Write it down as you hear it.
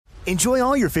Enjoy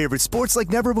all your favorite sports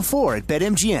like never before at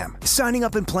BetMGM. Signing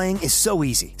up and playing is so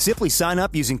easy. Simply sign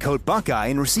up using code Buckeye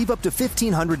and receive up to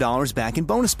 $1,500 back in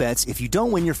bonus bets if you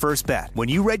don't win your first bet. When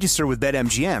you register with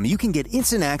BetMGM, you can get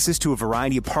instant access to a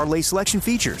variety of parlay selection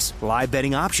features, live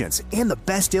betting options, and the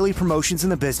best daily promotions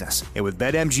in the business. And with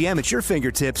BetMGM at your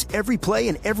fingertips, every play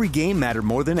and every game matter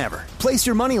more than ever. Place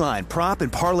your moneyline, prop,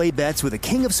 and parlay bets with the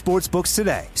king of sportsbooks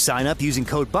today. Sign up using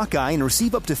code Buckeye and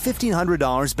receive up to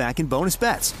 $1,500 back in bonus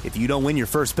bets if you don't win your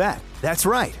first bet. That's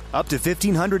right, up to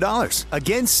 $1,500.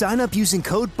 Again, sign up using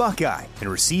code Buckeye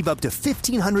and receive up to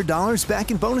 $1,500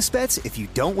 back in bonus bets if you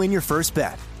don't win your first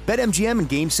bet. BetMGM and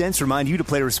GameSense remind you to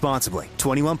play responsibly.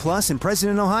 21 plus and present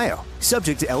in Ohio.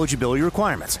 Subject to eligibility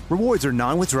requirements. Rewards are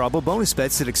non-withdrawable bonus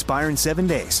bets that expire in 7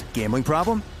 days. Gambling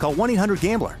problem? Call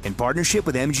 1-800-GAMBLER in partnership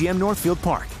with MGM Northfield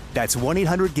Park. That's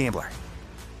 1-800-GAMBLER.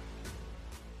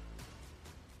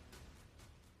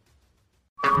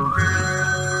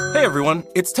 Hey everyone,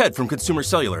 it's Ted from Consumer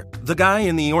Cellular, the guy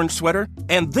in the orange sweater,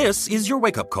 and this is your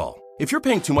wake-up call. If you're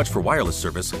paying too much for wireless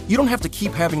service, you don't have to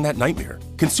keep having that nightmare.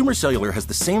 Consumer Cellular has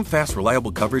the same fast,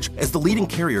 reliable coverage as the leading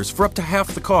carriers for up to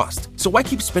half the cost. So why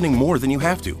keep spending more than you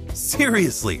have to?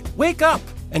 Seriously, wake up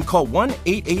and call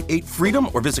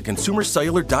 1-888-FREEDOM or visit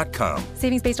consumercellular.com.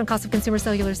 Savings based on cost of Consumer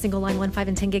Cellular single line 1, 5,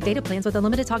 and 10 gig data plans with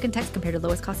unlimited talk and text compared to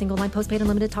lowest cost single line postpaid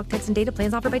unlimited talk, text, and data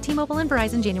plans offered by T-Mobile and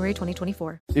Verizon January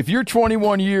 2024. If you're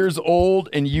 21 years old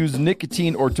and use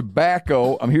nicotine or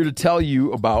tobacco, I'm here to tell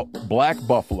you about Black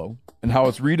Buffalo and how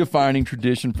it's redefining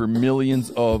tradition for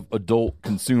millions of adult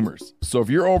consumers. So if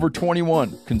you're over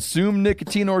 21, consume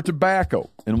nicotine or tobacco,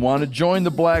 and want to join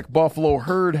the Black Buffalo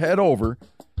herd, head over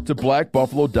to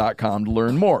blackbuffalo.com to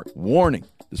learn more. Warning,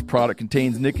 this product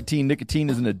contains nicotine. Nicotine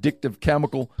is an addictive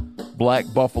chemical.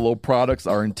 Black Buffalo products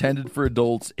are intended for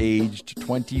adults aged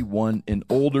 21 and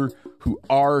older who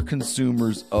are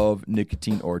consumers of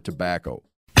nicotine or tobacco.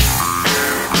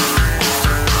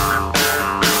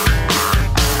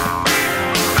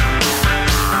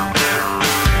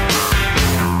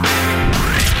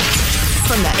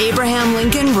 From the Abraham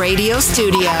Lincoln Radio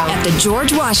Studio at the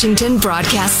George Washington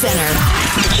Broadcast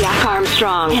Center, Jack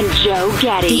Armstrong and Joe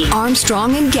Getty. The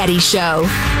Armstrong and Getty Show.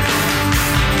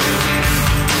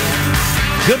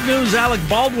 Good news, Alec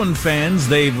Baldwin fans.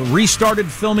 They've restarted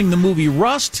filming the movie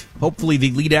Rust. Hopefully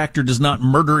the lead actor does not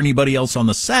murder anybody else on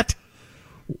the set.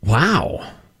 Wow.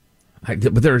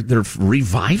 But they're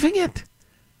reviving it?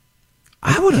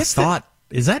 I would have thought...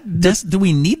 do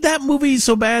we need that movie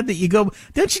so bad that you go,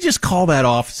 don't you just call that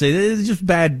off? Say, it's just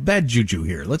bad juju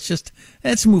here.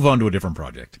 Let's move on to a different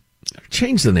project.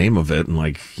 Change the name of it and,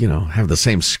 have the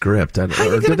same script. Or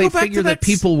do they figure that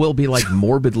people will be,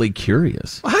 morbidly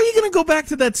curious? How are you going to go back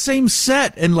to that same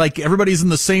set and, everybody's in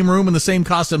the same room in the same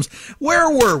costumes? Where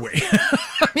were we?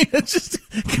 I mean, it's just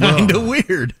kind of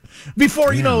weird.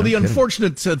 Before, the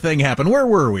unfortunate thing happened, where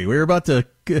were we? Weren't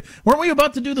we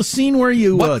about to do the scene where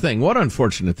you... What thing? What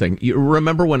unfortunate thing? You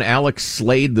remember when Alex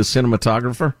slayed the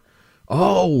cinematographer?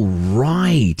 Oh,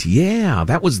 right. Yeah,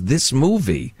 that was this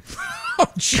movie.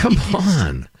 Oh, come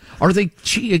on. Are they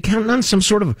counting on some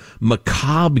sort of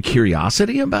macabre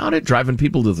curiosity about it, driving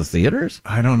people to the theaters?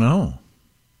 I don't know.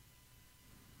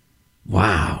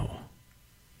 Wow.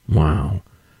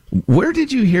 Where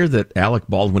did you hear that Alec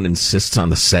Baldwin insists on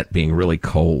the set being really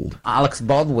cold? Alex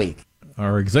Baldwin.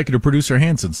 Our executive producer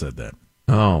Hanson said that.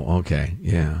 Oh, okay.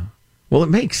 Yeah. Well, it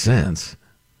makes sense.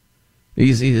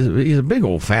 He's a big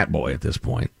old fat boy at this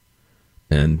point.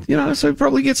 And, so he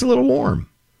probably gets a little warm.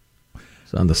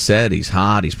 So on the set, he's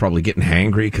hot. He's probably getting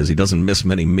hangry because he doesn't miss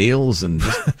many meals and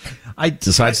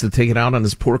decides to take it out on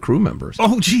his poor crew members.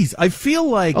 Oh, geez. I feel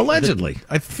like... Allegedly.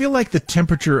 I feel like the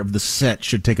temperature of the set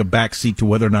should take a backseat to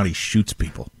whether or not he shoots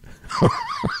people.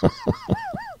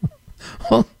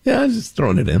 Well, yeah, I'm just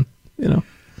throwing it in,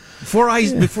 Before I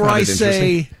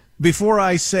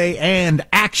say and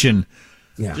action,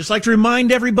 just like to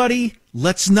remind everybody,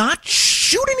 let's not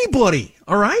shoot anybody,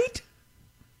 all right?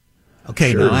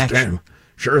 Okay, now action.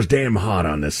 Sure is damn hot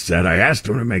on this set. I asked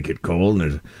him to make it cold.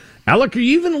 And Alec, are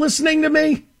you even listening to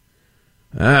me?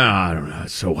 I don't know.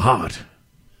 It's so hot.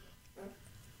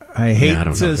 I hate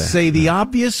to say the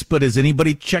obvious, but has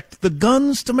anybody checked the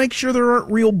guns to make sure there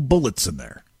aren't real bullets in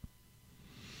there?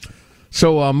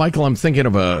 So, Michael, I'm thinking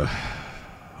of a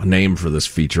name for this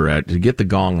featurette. Get the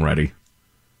gong ready.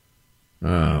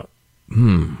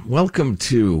 Welcome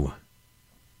to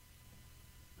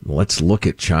Let's Look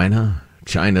at China.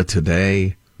 China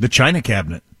Today. The China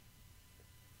Cabinet.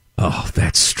 Oh,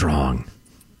 that's strong.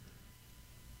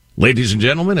 Ladies and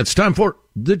gentlemen, it's time for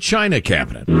the China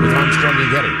Cabinet with Armstrong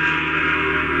and Getty.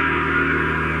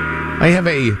 I have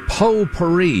a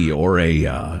potpourri, or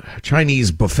a Chinese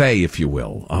buffet, if you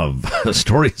will, of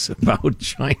stories about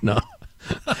China.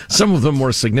 Some of them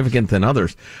more significant than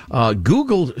others.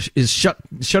 Google is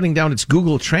shutting down its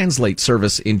Google Translate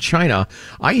service in China.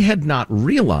 I had not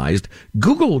realized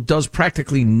Google does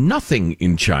practically nothing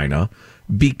in China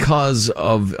because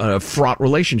of a fraught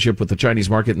relationship with the Chinese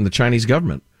market and the Chinese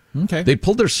government. Okay. They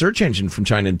pulled their search engine from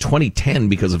China in 2010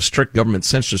 because of strict government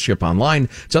censorship online.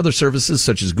 Its other services,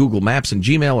 such as Google Maps and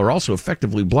Gmail, are also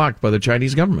effectively blocked by the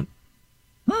Chinese government.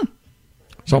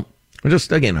 So,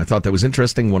 just again, I thought that was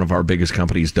interesting. One of our biggest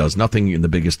companies does nothing in the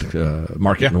biggest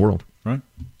market in the world. Right.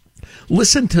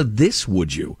 Listen to this,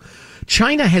 would you?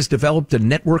 China has developed a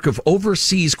network of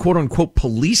overseas quote-unquote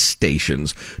police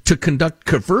stations to conduct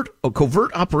covert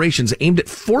operations aimed at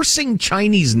forcing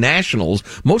Chinese nationals,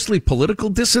 mostly political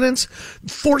dissidents,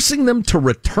 forcing them to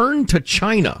return to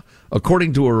China,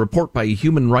 according to a report by a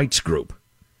human rights group.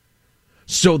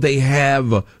 So they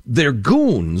have their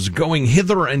goons going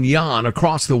hither and yon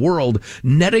across the world,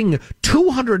 netting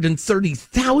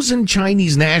 230,000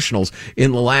 Chinese nationals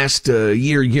in the last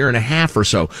year and a half or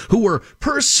so, who were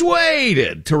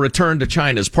persuaded to return to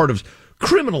China as part of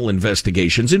criminal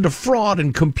investigations into fraud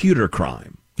and computer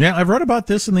crime. Yeah, I've read about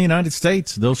this in the United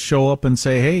States. They'll show up and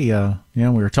say, hey, we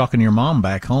were talking to your mom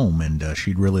back home, and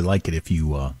she'd really like it if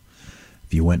you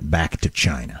went back to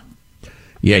China.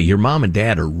 Yeah, your mom and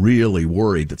dad are really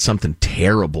worried that something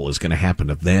terrible is going to happen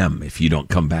to them if you don't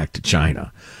come back to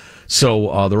China.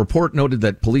 So the report noted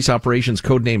that police operations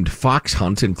codenamed Fox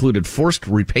Hunt included forced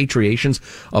repatriations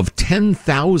of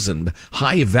 10,000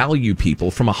 high-value people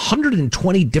from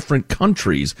 120 different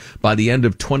countries by the end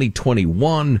of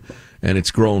 2021, and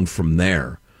it's grown from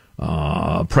there.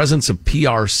 Presence of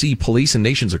PRC police in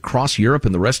nations across Europe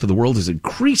and the rest of the world is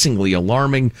increasingly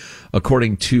alarming,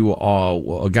 according to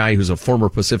a guy who's a former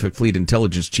Pacific Fleet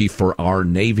intelligence chief for our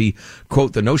Navy.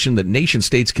 Quote, the notion that nation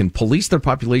states can police their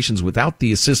populations without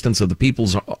the assistance of the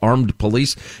people's armed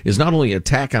police is not only an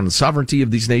attack on the sovereignty of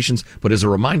these nations, but is a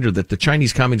reminder that the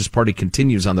Chinese Communist Party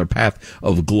continues on their path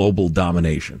of global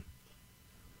domination.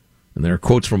 And there are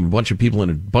quotes from a bunch of people in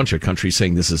a bunch of countries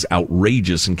saying this is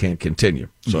outrageous and can't continue.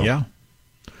 So yeah,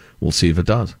 we'll see if it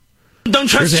does. Don't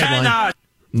trust China.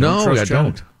 No,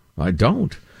 I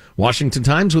don't. Washington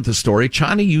Times with the story,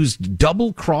 China used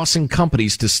double-crossing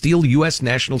companies to steal U.S.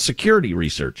 national security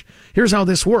research. Here's how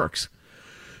this works.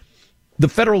 The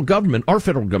federal government, our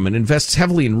federal government, invests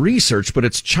heavily in research, but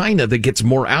it's China that gets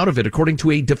more out of it, according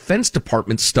to a Defense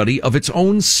Department study of its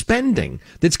own spending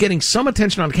that's getting some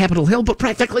attention on Capitol Hill, but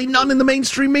practically none in the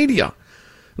mainstream media.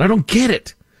 And I don't get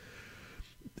it.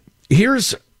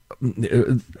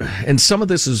 And some of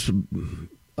this is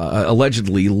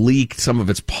allegedly leaked, some of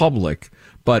it's public,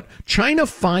 but China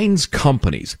finds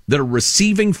companies that are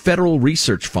receiving federal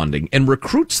research funding and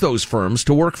recruits those firms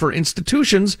to work for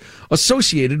institutions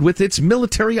associated with its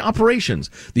military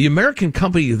operations. The American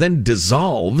company then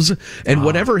dissolves, and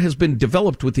whatever has been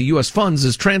developed with the U.S. funds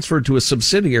is transferred to a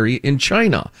subsidiary in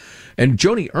China. And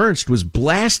Joni Ernst was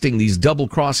blasting these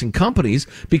double-crossing companies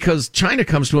because China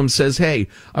comes to him and says, hey,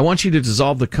 I want you to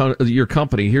dissolve your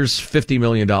company. Here's $50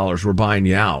 million. We're buying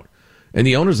you out. And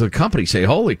the owners of the company say,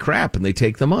 holy crap, and they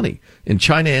take the money. And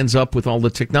China ends up with all the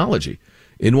technology.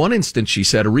 In one instance, she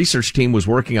said, a research team was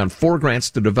working on 4 grants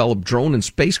to develop drone and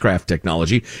spacecraft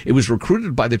technology. It was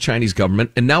recruited by the Chinese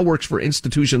government and now works for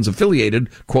institutions affiliated,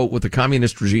 quote, with the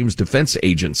communist regime's defense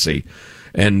agency.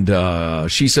 And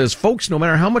she says, folks, no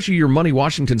matter how much of your money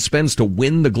Washington spends to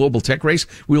win the global tech race,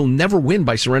 we'll never win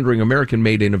by surrendering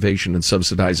American-made innovation and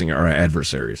subsidizing our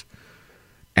adversaries.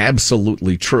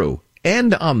 Absolutely true.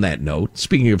 And on that note,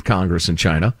 speaking of Congress and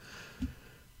China,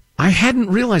 I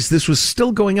hadn't realized this was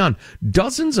still going on.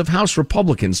 Dozens of House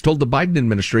Republicans told the Biden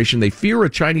administration they fear a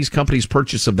Chinese company's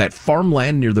purchase of that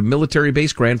farmland near the military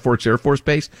base, Grand Forks Air Force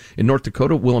Base in North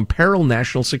Dakota, will imperil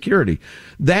national security.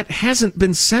 That hasn't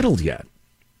been settled yet.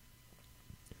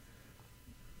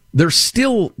 They're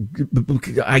still,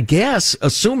 I guess,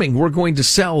 assuming we're going to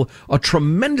sell a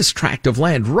tremendous tract of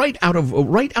land right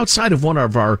outside of one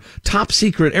of our top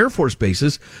secret Air Force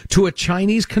bases to a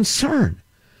Chinese concern.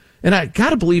 And I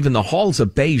got to believe in the halls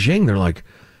of Beijing, they're like,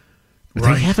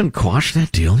 they haven't quashed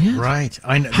that deal yet? Right.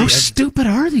 I know. How stupid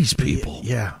are these people?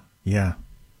 Yeah.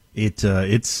 They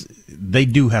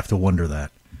do have to wonder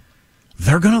that.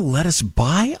 They're going to let us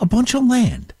buy a bunch of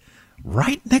land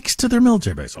right next to their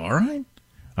military base. All right.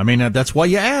 I mean, that's why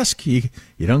you ask. You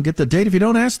don't get the date if you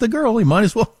don't ask the girl. You might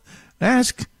as well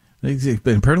ask.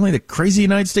 Apparently, the crazy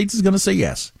United States is going to say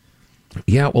yes.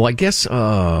 Yeah, well, I guess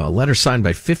a letter signed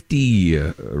by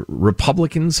 50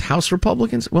 Republicans, House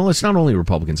Republicans. Well, it's not only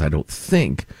Republicans, I don't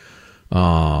think.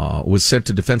 was sent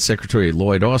to Defense Secretary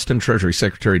Lloyd Austin, Treasury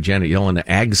Secretary Janet Yellen,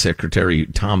 Ag Secretary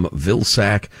Tom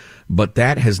Vilsack, but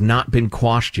that has not been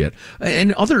quashed yet.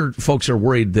 And other folks are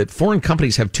worried that foreign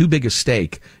companies have too big a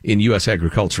stake in U.S.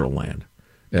 agricultural land.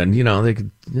 And, they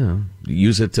could,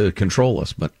 use it to control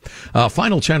us. But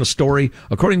final China story.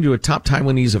 According to a top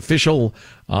Taiwanese official,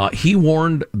 he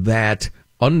warned that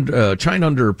China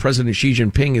under President Xi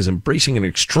Jinping is embracing an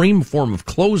extreme form of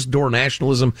closed-door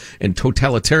nationalism and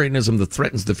totalitarianism that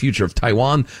threatens the future of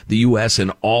Taiwan, the U.S.,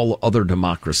 and all other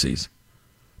democracies.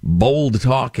 Bold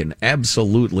talk and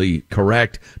absolutely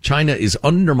correct. China is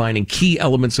undermining key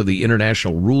elements of the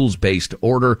international rules-based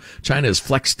order. China has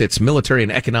flexed its military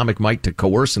and economic might to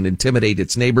coerce and intimidate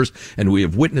its neighbors, and we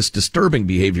have witnessed disturbing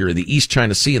behavior in the East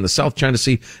China Sea and the South China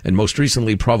Sea, and most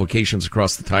recently provocations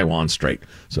across the Taiwan Strait.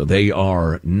 So they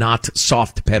are not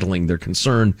soft-pedaling their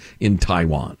concern in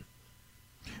Taiwan.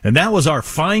 And that was our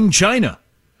fine China.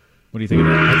 What do you think of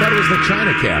that? I thought it was the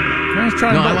China cabinet.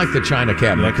 I like the China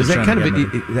cabinet because that kind of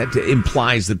that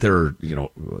implies that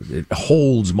it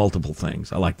holds multiple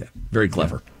things. I like that. Very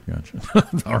clever. Gotcha.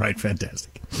 All right,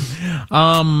 fantastic.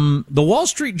 The Wall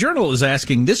Street Journal is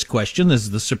asking this question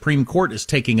as the Supreme Court is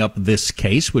taking up this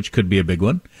case, which could be a big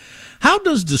one. How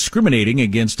does discriminating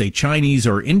against a Chinese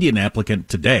or Indian applicant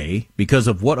today because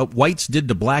of what whites did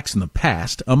to blacks in the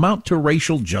past amount to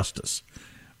racial justice?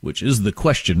 Which is the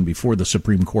question before the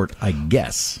Supreme Court, I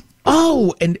guess.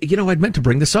 Oh, and I'd meant to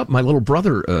bring this up. My little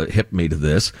brother hipped me to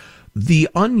this. The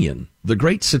Onion, the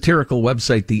great satirical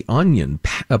website, The Onion,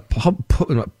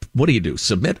 what do?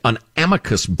 Submit an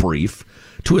amicus brief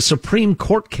to a Supreme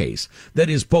Court case that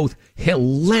is both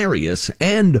hilarious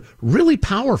and really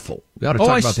powerful. We ought to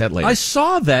talk about that later. I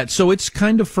saw that, so it's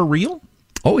kind of for real?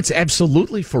 Oh, it's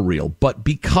absolutely for real. But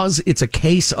because it's a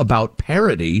case about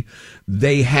parody,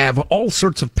 they have all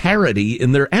sorts of parody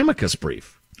in their amicus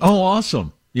brief. Oh,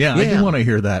 awesome. Yeah. I do want to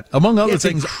hear that. Among other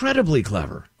things. Incredibly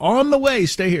clever. On the way.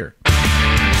 Stay here.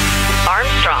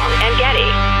 Armstrong and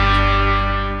Getty.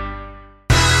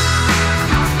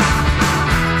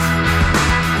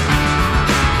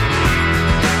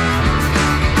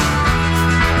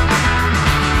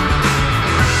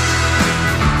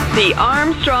 The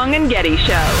Armstrong and Getty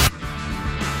Show.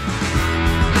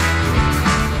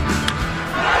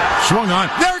 Swung on.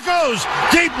 There it goes.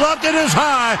 Deep left. It is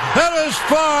high. It is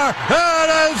far. It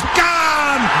is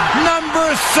gone.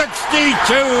 Number 62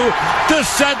 to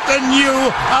set the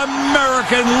new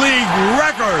American League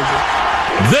record.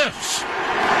 This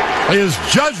is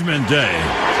Judgment Day.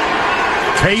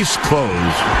 Case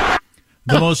closed.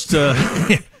 The most...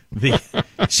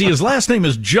 See, his last name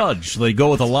is Judge. They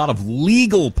go with a lot of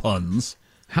legal puns.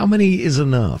 How many is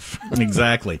enough?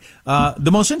 Exactly. The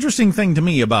most interesting thing to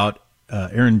me about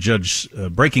Aaron Judge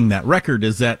breaking that record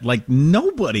is that,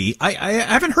 nobody, I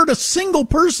haven't heard a single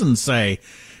person say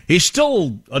he's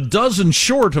still a dozen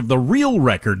short of the real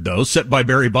record, though, set by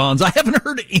Barry Bonds. I haven't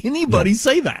heard anybody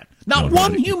say that. Not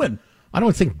one human. I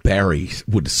don't think Barry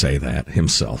would say that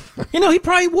himself. He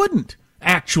probably wouldn't,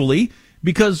 actually.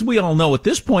 Because we all know at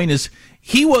this point is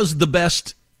he was the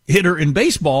best hitter in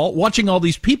baseball, watching all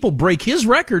these people break his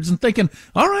records and thinking,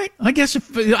 all right, I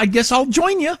guess I'll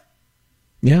join you.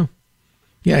 Yeah.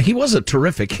 Yeah, he was a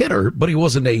terrific hitter, but he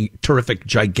wasn't a terrific,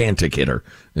 gigantic hitter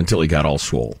until he got all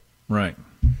swole. Right.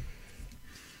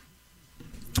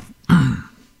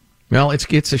 Well,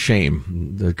 it's a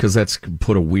shame because that's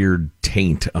put a weird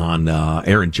taint on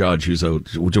Aaron Judge, who's a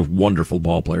wonderful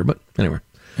ball player. But anyway.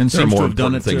 And there are seems more to have done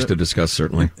important things to discuss,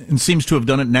 certainly. And seems to have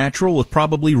done it natural with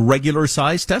probably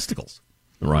regular-sized testicles.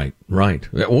 Right.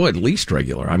 Well, at least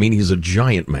regular. I mean, he's a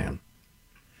giant man.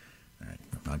 All right,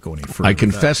 I'm not going any further. I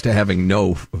confess to having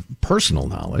no personal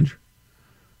knowledge.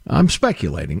 I'm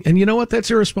speculating. And you know what?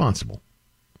 That's irresponsible.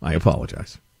 I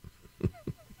apologize.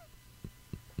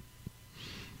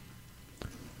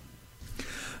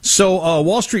 So,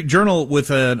 Wall Street Journal with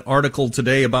an article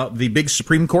today about the big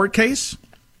Supreme Court case.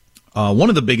 One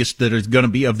of the biggest that is going to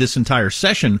be of this entire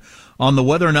session on the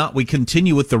whether or not we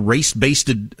continue with the race-based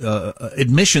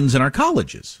admissions in our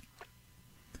colleges,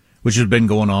 which has been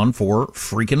going on for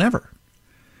freaking ever.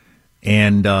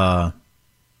 And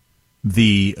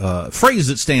the phrase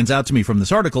that stands out to me from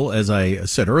this article, as I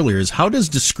said earlier, is how does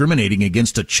discriminating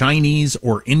against a Chinese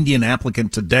or Indian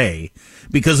applicant today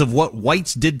because of what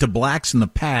whites did to blacks in the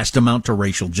past amount to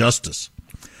racial justice?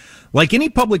 Like any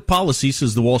public policy,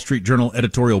 says the Wall Street Journal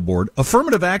editorial board,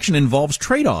 affirmative action involves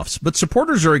trade-offs, but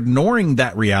supporters are ignoring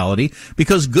that reality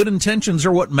because good intentions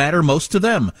are what matter most to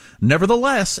them.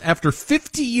 Nevertheless, after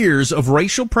 50 years of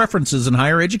racial preferences in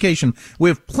higher education, we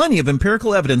have plenty of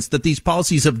empirical evidence that these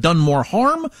policies have done more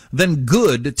harm than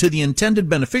good to the intended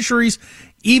beneficiaries,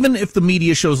 even if the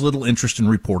media shows little interest in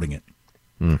reporting it.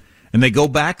 And they go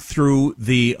back through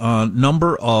the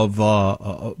number of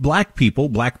black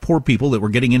poor people that were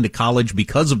getting into college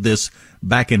because of this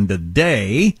back in the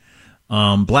day.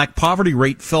 Black poverty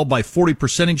rate fell by 40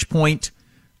 percentage point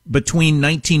between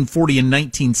 1940 and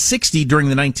 1960. During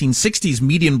the 1960s,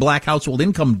 median black household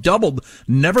income doubled.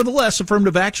 Nevertheless,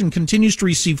 affirmative action continues to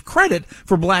receive credit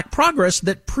for black progress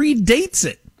that predates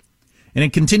it. And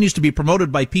it continues to be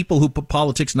promoted by people who put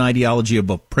politics and ideology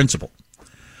above principle.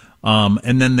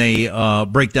 And then they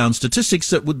break down statistics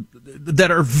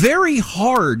that are very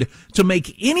hard to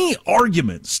make any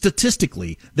argument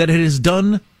statistically that it has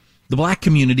done the black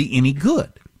community any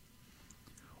good.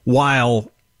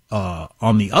 While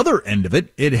on the other end of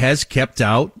it, it has kept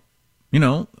out,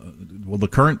 the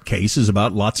current case is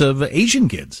about lots of Asian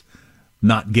kids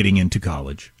not getting into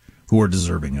college who are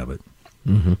deserving of it.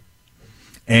 Mm-hmm.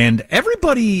 And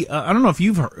everybody, I don't know if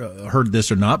you've heard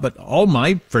this or not, but all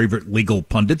my favorite legal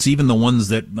pundits, even the ones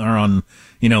that are on,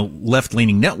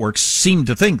 left-leaning networks, seem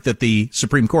to think that the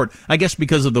Supreme Court, I guess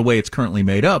because of the way it's currently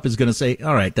made up, is going to say,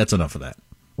 all right, that's enough of that.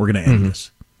 We're going to end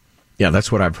this. Yeah,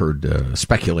 that's what I've heard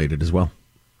speculated as well.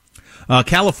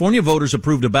 California voters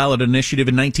approved a ballot initiative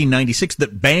in 1996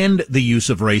 that banned the use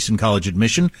of race in college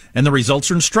admission, and the results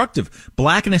are instructive.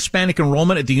 Black and Hispanic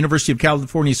enrollment at the University of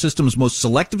California system's most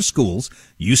selective schools,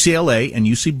 UCLA and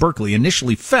UC Berkeley,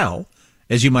 initially fell,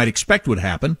 as you might expect would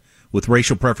happen, with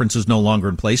racial preferences no longer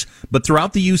in place. But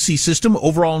throughout the UC system,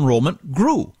 overall enrollment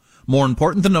grew. More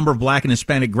important, the number of black and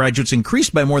Hispanic graduates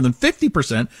increased by more than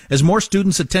 50% as more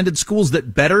students attended schools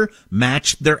that better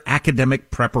matched their academic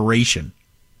preparation.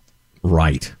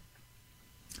 Right.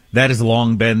 That has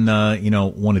long been,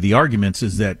 one of the arguments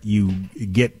is that you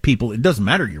get people, it doesn't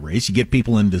matter your race, you get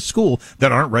people into school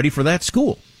that aren't ready for that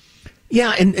school.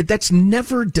 Yeah, and that's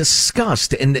never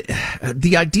discussed. And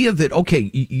the idea that,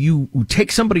 okay, you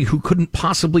take somebody who couldn't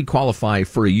possibly qualify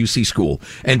for a UC school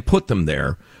and put them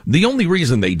there. The only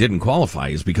reason they didn't qualify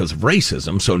is because of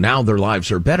racism, so now their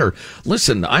lives are better.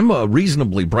 Listen, I'm a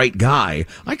reasonably bright guy.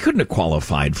 I couldn't have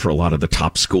qualified for a lot of the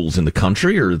top schools in the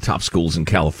country or the top schools in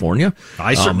California.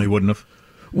 I certainly wouldn't have.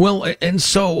 Well, and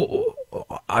so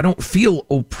I don't feel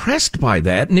oppressed by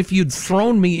that. And if you'd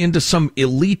thrown me into some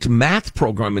elite math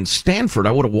program in Stanford,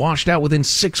 I would have washed out within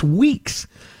 6 weeks.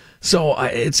 So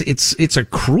it's a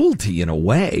cruelty in a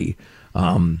way.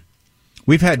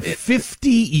 We've had 50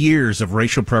 years of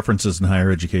racial preferences in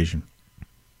higher education.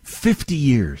 50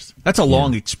 years. That's a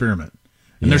long experiment.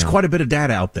 And there's quite a bit of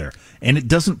data out there. And it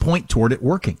doesn't point toward it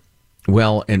working.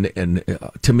 Well, and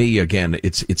to me, again,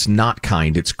 it's not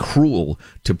kind. It's cruel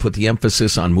to put the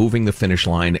emphasis on moving the finish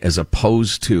line as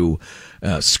opposed to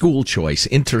school choice,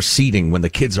 interceding when the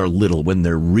kids are little, when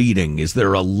they're reading. Is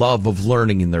there a love of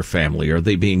learning in their family? Are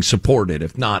they being supported?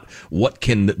 If not, what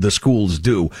can the schools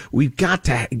do? We've got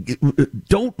to,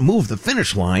 don't move the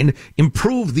finish line,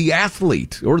 improve the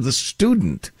athlete or the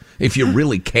student if you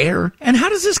really care. And how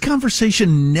does this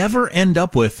conversation never end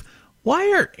up with,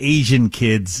 why are Asian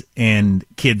kids and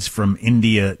kids from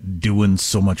India doing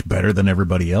so much better than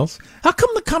everybody else? How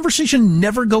come the conversation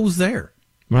never goes there?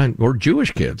 Right, or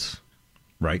Jewish kids.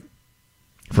 Right.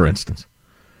 For instance.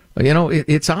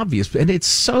 It's obvious, and it's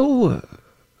so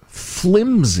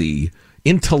flimsy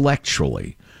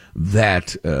intellectually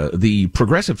that the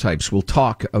progressive types will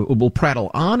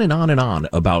prattle on and on and on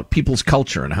about people's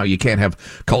culture and how you can't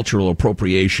have cultural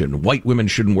appropriation. White women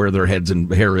shouldn't wear their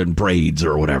hair in braids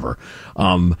or whatever.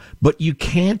 But you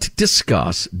can't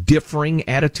discuss differing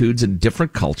attitudes and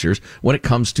different cultures when it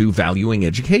comes to valuing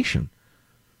education.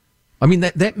 I mean,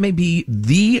 that may be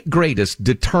the greatest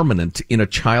determinant in a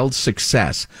child's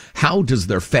success. How does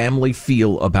their family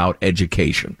feel about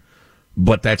education?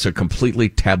 But that's a completely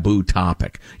taboo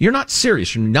topic. You're not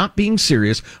serious. You're not being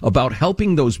serious about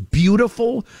helping those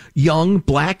beautiful young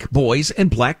black boys and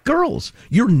black girls.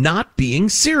 You're not being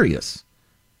serious.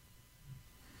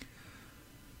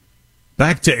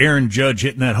 Back to Aaron Judge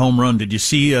hitting that home run. Did you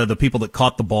see the people that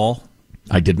caught the ball?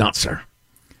 I did not, sir.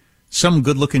 Some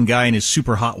good-looking guy and his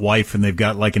super hot wife, and they've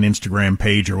got like an Instagram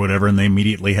page or whatever, and they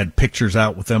immediately had pictures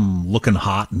out with them looking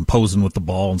hot and posing with the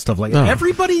ball and stuff like that.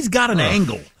 Everybody's got an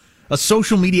angle. A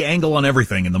social media angle on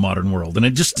everything in the modern world, and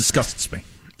it just disgusts me.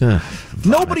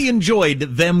 Nobody enjoyed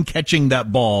them catching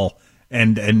that ball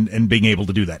and being able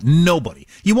to do that. Nobody.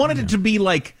 You wanted it to be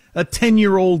like a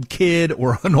 10-year-old kid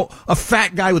or a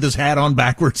fat guy with his hat on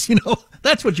backwards.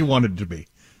 That's what you wanted it to be.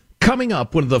 Coming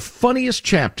up, one of the funniest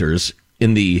chapters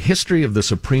in the history of the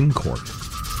Supreme Court.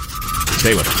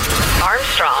 Stay with us.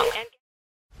 Armstrong.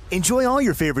 Enjoy all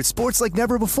your favorite sports like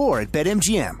never before at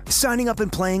BetMGM. Signing up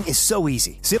and playing is so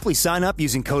easy. Simply sign up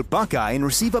using code Buckeye and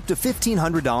receive up to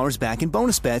 $1,500 back in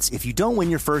bonus bets if you don't win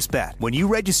your first bet. When you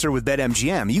register with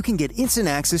BetMGM, you can get instant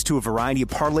access to a variety of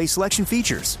parlay selection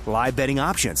features, live betting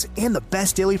options, and the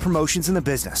best daily promotions in the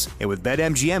business. And with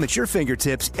BetMGM at your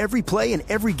fingertips, every play and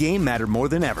every game matter more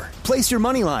than ever. Place your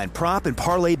moneyline, prop, and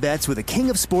parlay bets with the king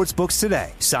of sportsbooks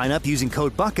today. Sign up using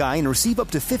code Buckeye and receive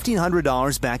up to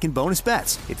 $1,500 back in bonus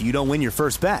bets if you don't win your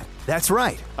first bet. That's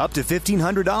right, up to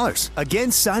 $1,500.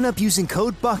 Again, sign up using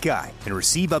code Buckeye and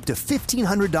receive up to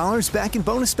 $1,500 back in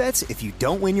bonus bets if you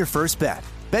don't win your first bet.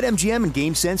 BetMGM and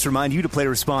GameSense remind you to play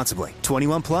responsibly.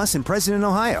 21 plus and present in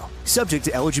Ohio. Subject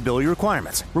to eligibility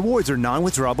requirements. Rewards are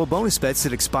non-withdrawable bonus bets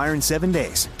that expire in 7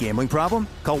 days. Gambling problem?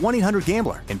 Call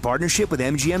 1-800-GAMBLER in partnership with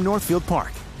MGM Northfield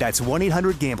Park. That's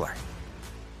 1-800-GAMBLER.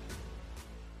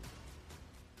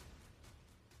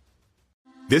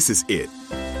 This is it.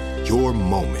 Your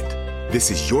moment.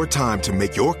 This is your time to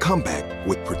make your comeback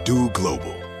with Purdue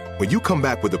Global. When you come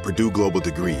back with a Purdue Global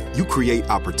degree, you create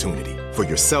opportunity for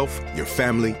yourself, your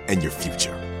family, and your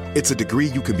future. It's a degree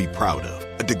you can be proud of,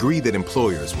 a degree that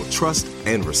employers will trust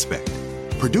and respect.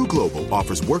 Purdue Global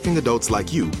offers working adults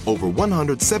like you over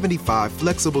 175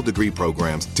 flexible degree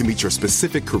programs to meet your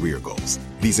specific career goals.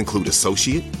 These include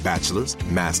associate, bachelor's,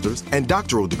 master's, and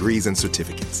doctoral degrees and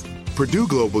certificates. Purdue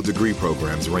Global degree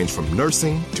programs range from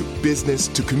nursing to business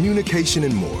to communication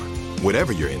and more.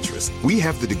 Whatever your interest, we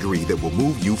have the degree that will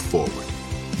move you forward.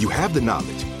 You have the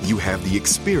knowledge, you have the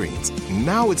experience.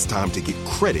 Now it's time to get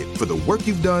credit for the work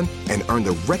you've done and earn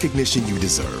the recognition you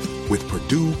deserve with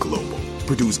Purdue Global,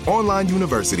 Purdue's online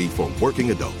university for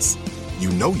working adults.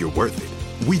 You know you're worth it.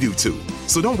 We do too.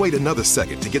 So don't wait another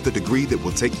second to get the degree that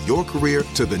will take your career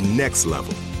to the next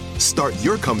level. Start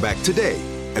your comeback today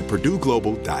at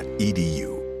purdueglobal.edu.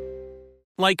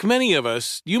 Like many of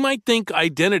us, you might think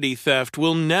identity theft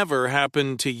will never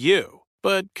happen to you.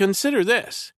 But consider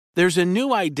this. There's a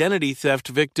new identity theft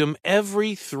victim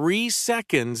every 3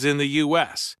 seconds in the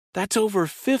U.S. That's over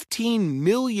 15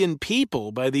 million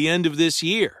people by the end of this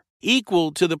year,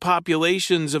 equal to the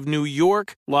populations of New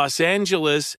York, Los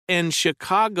Angeles, and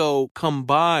Chicago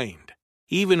combined.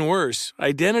 Even worse,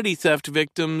 identity theft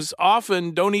victims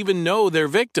often don't even know they're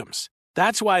victims.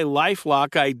 That's why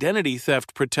LifeLock Identity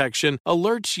Theft Protection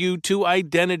alerts you to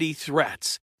identity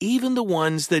threats, even the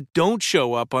ones that don't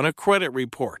show up on a credit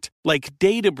report, like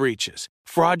data breaches,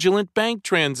 fraudulent bank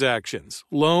transactions,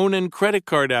 loan and credit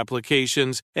card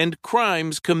applications, and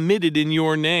crimes committed in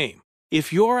your name.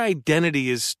 If your identity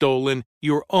is stolen,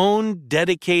 your own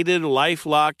dedicated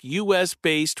LifeLock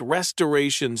U.S.-based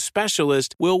restoration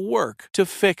specialist will work to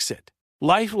fix it.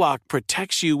 LifeLock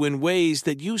protects you in ways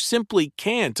that you simply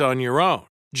can't on your own.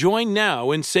 Join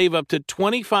now and save up to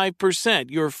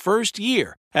 25% your first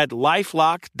year at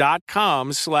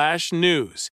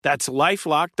LifeLock.com/news. That's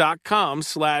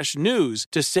LifeLock.com/news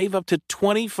to save up to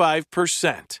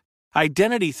 25%.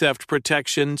 Identity theft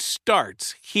protection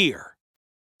starts here.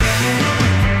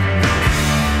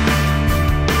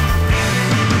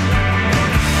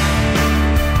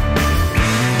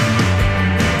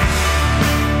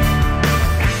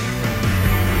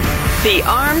 The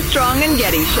Armstrong and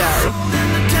Getty Show.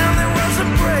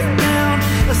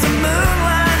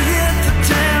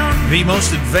 The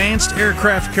most advanced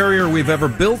aircraft carrier we've ever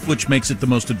built, which makes it the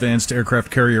most advanced aircraft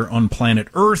carrier on planet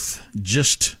Earth,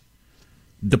 just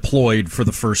deployed for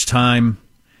the first time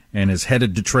and is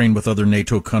headed to train with other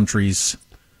NATO countries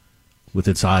with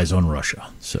its eyes on Russia.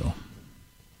 So,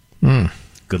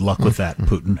 good luck with that,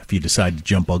 Putin, if you decide to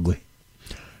jump ugly.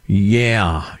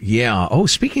 Yeah. Oh,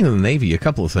 speaking of the Navy, a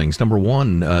couple of things. Number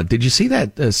one, did you see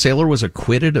that sailor was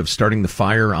acquitted of starting the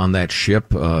fire on that ship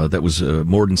that was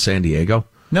moored in San Diego?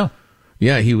 No.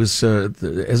 Yeah, he was.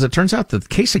 As it turns out, the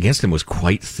case against him was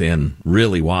quite thin,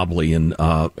 really wobbly, and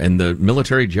the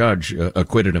military judge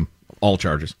acquitted him, all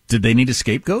charges. Did they need a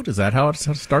scapegoat? Is that how it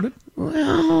started?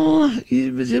 Well,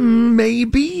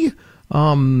 maybe.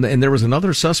 And there was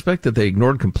another suspect that they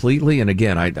ignored completely. And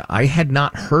again, I had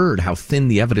not heard how thin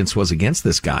the evidence was against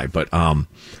this guy, but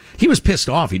he was pissed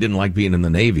off. He didn't like being in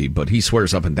the Navy, but he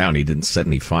swears up and down he didn't set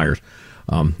any fires.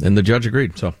 And the judge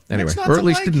agreed. So anyway, or at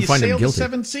least didn't find him guilty. You sail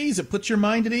the 7 seas. It puts your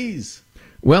mind at ease.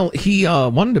 Well, he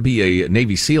wanted to be a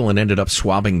Navy SEAL and ended up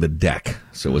swabbing the deck,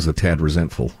 so was a tad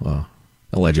resentful.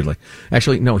 Allegedly.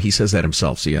 Actually, no, he says that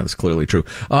himself, so yeah, that's clearly true.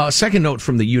 Second note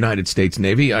from the United States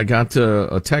Navy. I got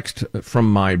a text from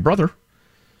my brother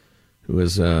who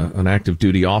is an active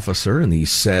duty officer in the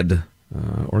said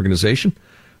organization.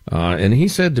 And he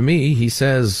said to me, he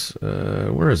says,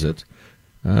 where is it?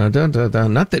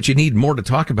 Not that you need more to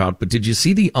talk about, but did you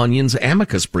see the Onion's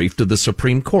amicus brief to the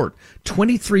Supreme Court?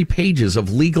 23 pages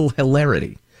of legal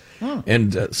hilarity. Oh.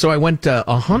 And so I went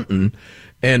a-hunting,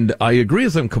 and I agree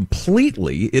with them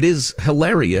completely. It is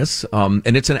hilarious,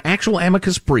 and it's an actual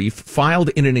amicus brief filed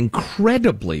in an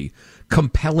incredibly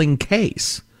compelling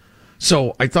case.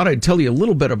 So I thought I'd tell you a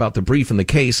little bit about the brief and the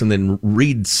case and then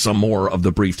read some more of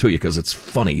the brief to you because it's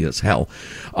funny as hell.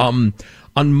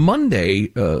 On Monday,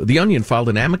 The Onion filed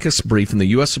an amicus brief in the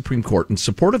U.S. Supreme Court in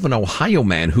support of an Ohio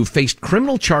man who faced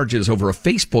criminal charges over a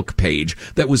Facebook page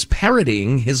that was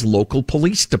parodying his local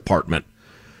police department.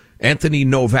 Anthony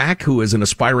Novak, who is an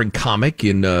aspiring comic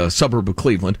in a suburb of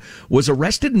Cleveland, was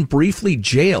arrested and briefly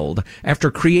jailed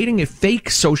after creating a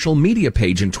fake social media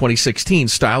page in 2016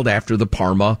 styled after the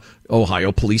Parma,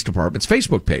 Ohio Police Department's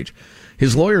Facebook page.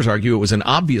 His lawyers argue it was an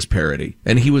obvious parody,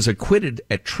 and he was acquitted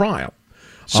at trial.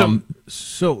 So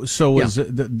was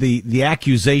the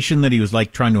accusation that he was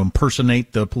like trying to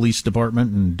impersonate the police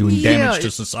department and doing damage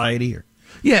to society?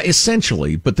 Yeah,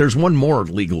 essentially, but there's one more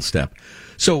legal step.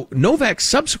 So Novak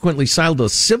subsequently filed a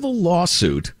civil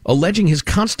lawsuit alleging his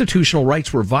constitutional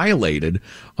rights were violated,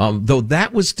 though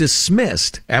that was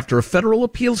dismissed after a federal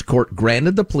appeals court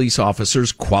granted the police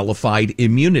officers qualified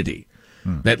immunity.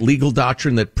 That legal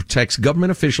doctrine that protects government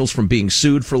officials from being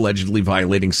sued for allegedly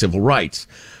violating civil rights.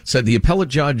 Said the appellate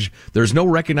judge, there's no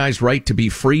recognized right to be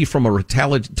free from a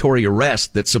retaliatory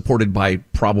arrest that's supported by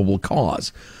probable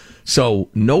cause. So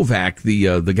Novak,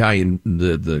 the guy in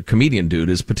the comedian dude,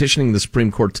 is petitioning the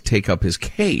Supreme Court to take up his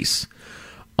case.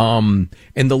 And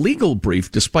the legal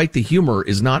brief, despite the humor,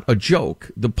 is not a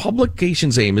joke. The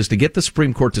publication's aim is to get the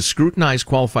Supreme Court to scrutinize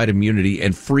qualified immunity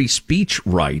and free speech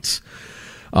rights.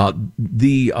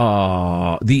 The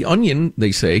Onion,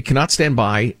 they say, cannot stand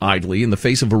by idly in the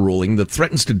face of a ruling that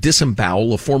threatens to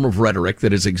disembowel a form of rhetoric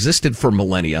that has existed for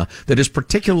millennia, that is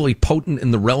particularly potent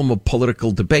in the realm of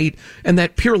political debate, and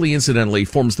that purely incidentally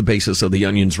forms the basis of the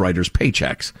Onion's writers'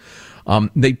 paychecks.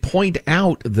 They point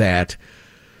out that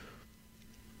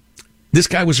this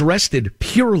guy was arrested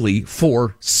purely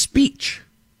for speech.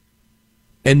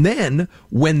 And then,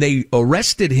 when they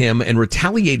arrested him and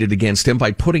retaliated against him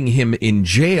by putting him in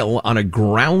jail on a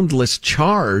groundless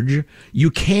charge,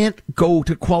 you can't go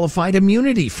to qualified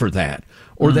immunity for that.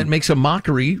 Or that makes a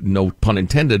mockery, no pun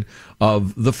intended,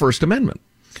 of the First Amendment.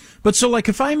 But so, like,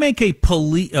 if I make a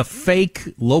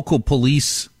fake local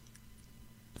police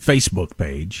Facebook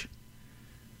page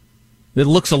that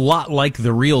looks a lot like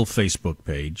the real Facebook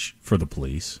page for the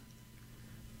police,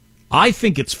 I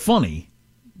think it's funny.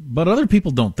 But other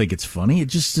people don't think it's funny. I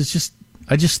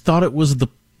just thought it was the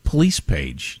police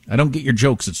page. I don't get your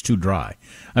jokes. It's too dry.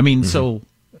 I mean, so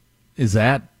is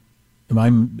that,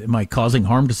 am I causing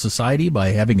harm to society by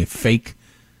having a fake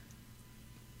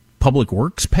public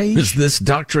works page? Is this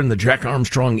doctrine, the Jack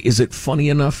Armstrong, is it funny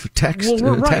enough text?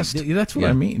 Well, right. Test? That's what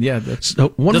I mean. Yeah. So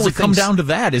does it come down to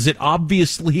that? Is it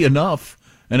obviously enough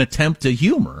an attempt to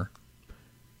humor?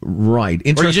 Right.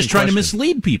 Or are you just trying to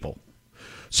mislead people?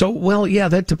 So, well, yeah,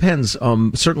 that depends.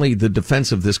 Certainly the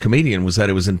defense of this comedian was that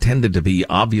it was intended to be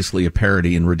obviously a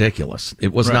parody and ridiculous.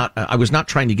 It was not, I was not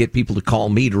trying to get people to call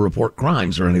me to report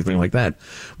crimes or anything like that.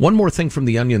 One more thing from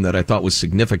The Onion that I thought was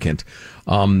significant.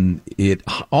 It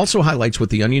also highlights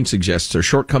what The Onion suggests are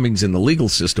shortcomings in the legal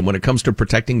system when it comes to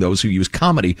protecting those who use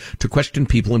comedy to question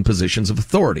people in positions of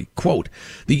authority. Quote,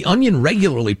 The Onion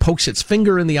regularly pokes its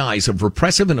finger in the eyes of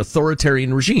repressive and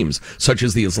authoritarian regimes, such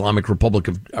as the Islamic Republic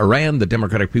of Iran, the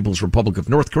Democratic People's Republic of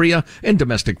North Korea, and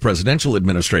domestic presidential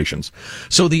administrations.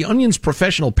 So The Onion's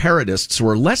professional parodists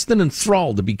were less than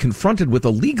enthralled to be confronted with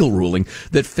a legal ruling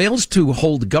that fails to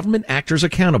hold government actors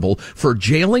accountable for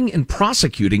jailing and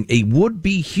prosecuting a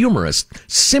would-be humorist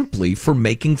simply for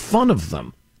making fun of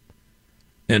them.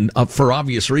 And for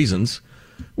obvious reasons,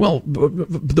 well,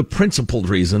 the principled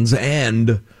reasons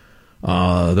and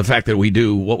the fact that we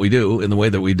do what we do in the way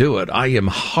that we do it. I am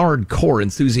hardcore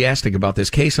enthusiastic about this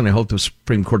case, and I hope the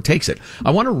Supreme Court takes it. I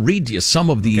want to read you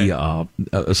some of the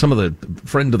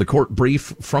friend of the court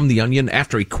brief from The Onion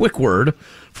after a quick word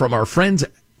from our friends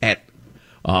at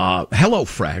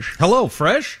HelloFresh.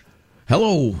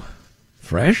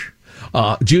 HelloFresh.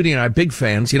 Judy and I, big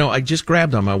fans. You know, I just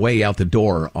grabbed on my way out the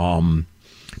door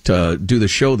to do the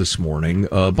show this morning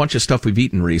a bunch of stuff we've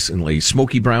eaten recently.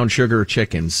 Smoky brown sugar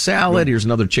chicken salad. Here's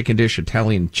another chicken dish,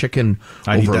 Italian chicken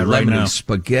over lemon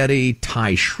spaghetti,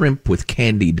 Thai shrimp with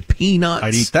candied peanuts.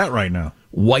 I'd eat that right now.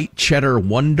 white cheddar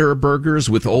Wonder Burgers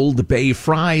with Old Bay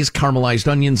fries, caramelized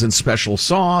onions, and special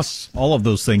sauce. All of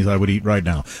those things I would eat right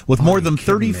now. With more than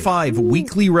 35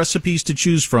 weekly recipes to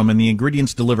choose from and the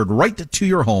ingredients delivered right to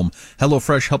your home,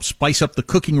 HelloFresh helps spice up the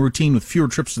cooking routine with fewer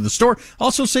trips to the store.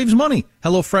 Also saves money.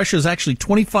 HelloFresh is actually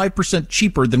 25%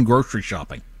 cheaper than grocery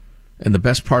shopping. And the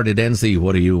best part, it ends the,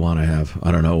 what do you want to have?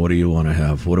 I don't know. What do you want to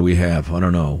have? What do we have? I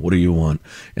don't know. What do you want?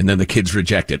 And then the kids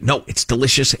reject it. No, it's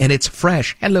delicious and it's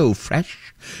fresh. Hello,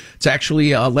 Fresh. It's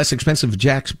actually less expensive,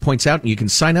 Jack points out, and you can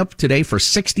sign up today for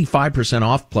 65%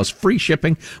 off plus free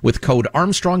shipping with code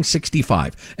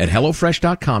Armstrong65 at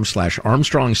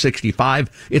HelloFresh.com/Armstrong65.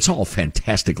 It's all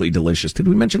fantastically delicious. Did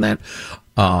we mention that?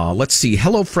 Let's see.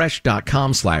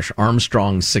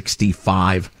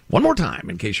 HelloFresh.com/Armstrong65. One more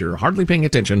time, in case you're hardly paying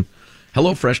attention.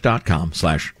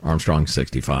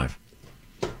 HelloFresh.com/Armstrong65.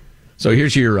 So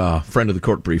here's your friend of the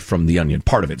court brief from The Onion.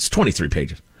 Part of it. It's 23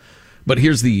 pages. But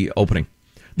here's the opening.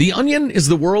 The Onion is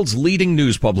the world's leading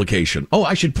news publication. Oh,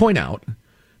 I should point out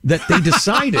that they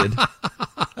decided...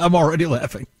 I'm already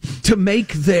laughing. ...to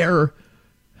make their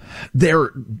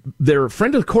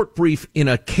friend of the court brief in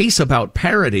a case about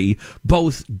parody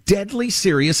both deadly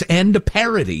serious and a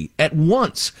parody at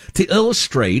once to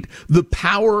illustrate the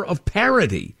power of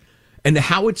parody and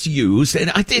how it's used. And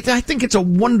I think it's a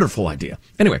wonderful idea.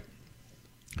 Anyway,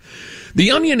 The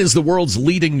Onion is the world's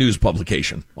leading news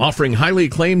publication, offering highly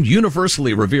acclaimed,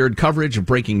 universally revered coverage of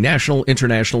breaking national,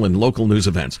 international, and local news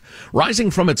events. Rising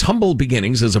from its humble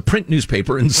beginnings as a print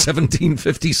newspaper in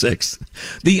 1756,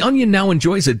 The Onion now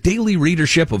enjoys a daily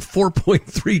readership of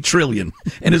 4.3 trillion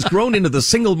and has grown into the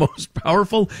single most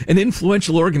powerful and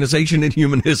influential organization in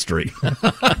human history.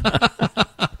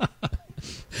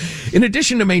 In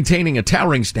addition to maintaining a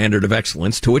towering standard of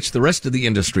excellence to which the rest of the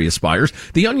industry aspires,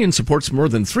 The Onion supports more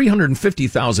than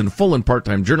 350,000 full and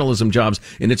part-time journalism jobs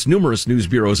in its numerous news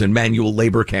bureaus and manual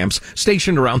labor camps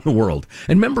stationed around the world.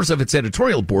 And members of its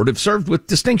editorial board have served with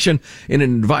distinction in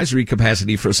an advisory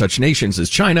capacity for such nations as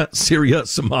China, Syria,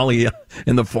 Somalia,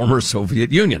 and the former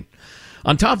Soviet Union.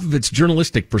 On top of its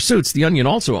journalistic pursuits, The Onion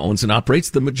also owns and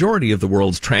operates the majority of the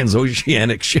world's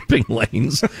transoceanic shipping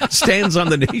lanes, stands on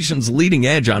the nation's leading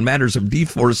edge on matters of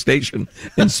deforestation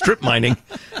and strip mining,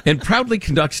 and proudly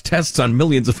conducts tests on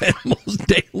millions of animals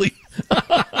daily.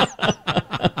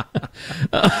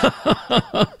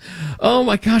 Oh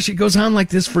my gosh, it goes on like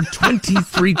this for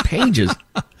 23 pages.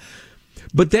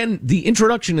 But then the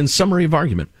introduction and summary of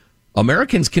argument.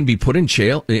 Americans can be put in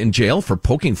jail for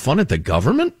poking fun at the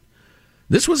government?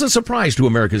 This was a surprise to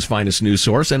America's finest news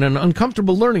source and an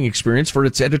uncomfortable learning experience for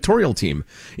its editorial team.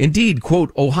 Indeed,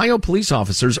 quote, Ohio police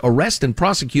officers arrest and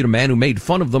prosecute a man who made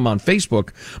fun of them on Facebook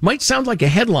might sound like a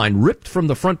headline ripped from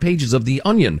the front pages of The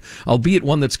Onion, albeit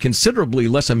one that's considerably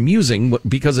less amusing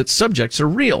because its subjects are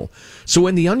real. So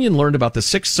when The Onion learned about the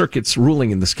Sixth Circuit's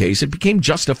ruling in this case, it became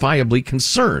justifiably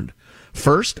concerned.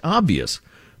 First, obvious.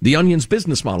 The Onion's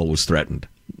business model was threatened.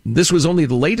 This was only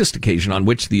the latest occasion on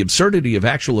which the absurdity of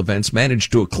actual events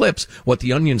managed to eclipse what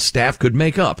the Onion staff could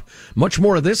make up. Much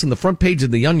more of this, and the front page of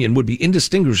the Onion would be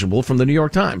indistinguishable from the New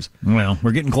York Times. Well,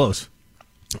 we're getting close.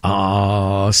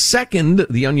 Second,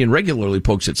 the Onion regularly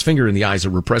pokes its finger in the eyes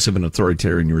of repressive and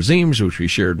authoritarian regimes, which we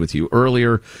shared with you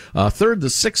earlier. Third, the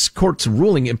Sixth Court's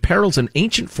ruling imperils an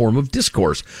ancient form of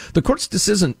discourse. The court's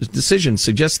decision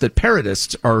suggests that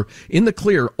parodists are in the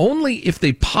clear only if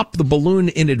they pop the balloon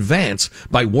in advance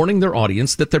by warning their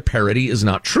audience that their parody is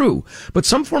not true. But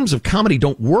some forms of comedy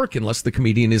don't work unless the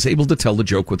comedian is able to tell the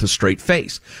joke with a straight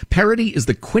face. Parody is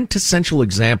the quintessential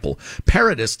example.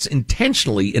 Parodists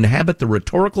intentionally inhabit the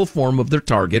rhetorical form of their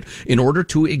target in order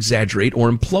to exaggerate or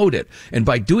implode it, and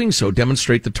by doing so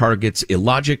demonstrate the target's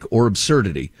illogic or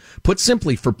absurdity. Put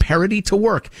simply, for parody to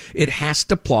work, it has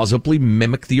to plausibly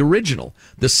mimic the original.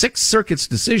 The Sixth Circuit's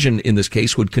decision in this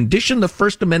case would condition the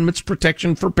First Amendment's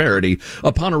protection for parody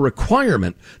upon a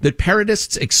requirement that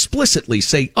parodists explicitly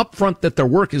say upfront that their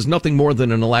work is nothing more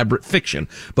than an elaborate fiction,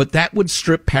 but that would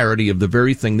strip parody of the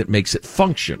very thing that makes it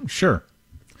function. Sure.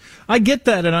 I get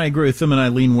that, and I agree with them, and I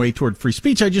lean way toward free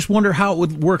speech. I just wonder how it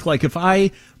would work. Like if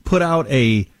I put out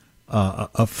a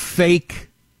fake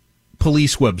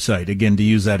police website, again, to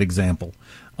use that example,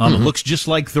 it looks just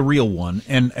like the real one,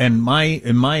 and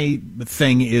my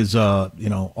thing is,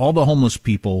 all the homeless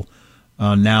people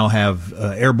now have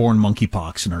airborne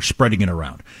monkeypox and are spreading it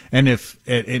around. And if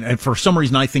for some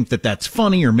reason I think that that's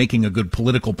funny or making a good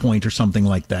political point or something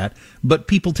like that, but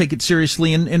people take it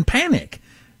seriously and panic.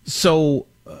 So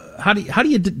how do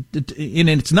you and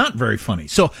it's not very funny.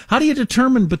 So how do you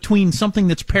determine between something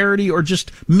that's parody or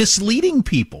just misleading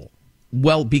people?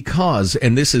 Well, because,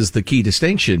 and this is the key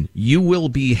distinction, you will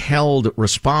be held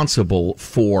responsible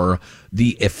for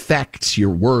the effects your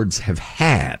words have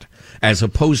had, as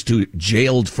opposed to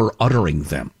jailed for uttering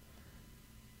them.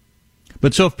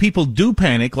 But so if people do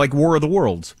panic, like War of the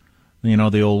Worlds,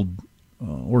 the old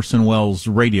Orson Welles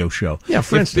radio show. Yeah,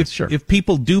 for instance, sure. If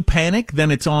people do panic, then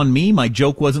it's on me. My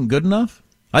joke wasn't good enough.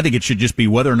 I think it should just be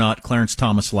whether or not Clarence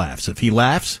Thomas laughs. If he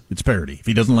laughs, it's parody. If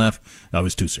he doesn't laugh, I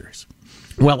was too serious.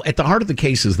 Well, at the heart of the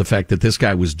case is the fact that this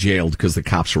guy was jailed because the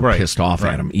cops were pissed off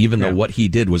at him, even though what he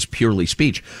did was purely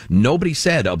speech. Nobody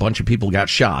said a bunch of people got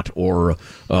shot or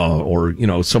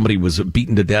somebody was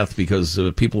beaten to death because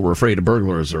people were afraid of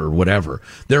burglars or whatever.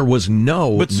 There was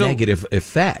no negative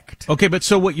effect. Okay, but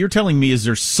so what you're telling me is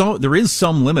there is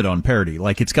some limit on parody.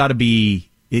 Like it's got to be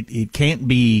it can't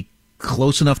be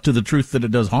close enough to the truth that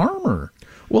it does harm, or?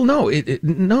 Well,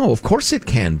 no, of course it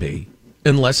can be,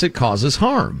 unless it causes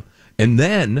harm. And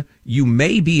then you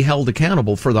may be held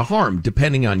accountable for the harm,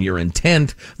 depending on your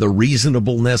intent, the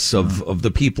reasonableness of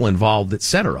the people involved,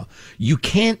 etc. You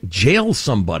can't jail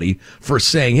somebody for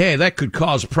saying, hey, that could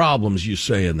cause problems, you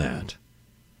saying that.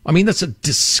 I mean, that's a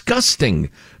disgusting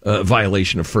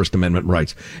violation of First Amendment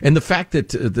rights. And the fact that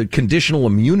the conditional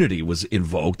immunity was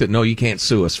invoked, that no, you can't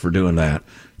sue us for doing that.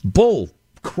 Bull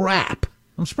crap.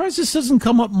 I'm surprised this doesn't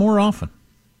come up more often.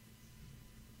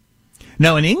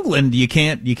 Now, in England, you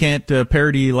can't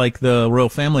parody like the royal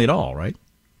family at all, right?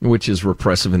 Which is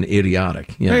repressive and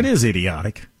idiotic. Yeah. It is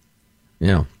idiotic.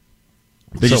 Yeah.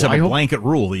 They just have a blanket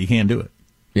rule that you can't do it.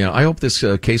 Yeah, I hope this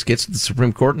case gets to the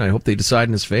Supreme Court, and I hope they decide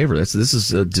in his favor. This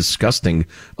is a disgusting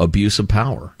abuse of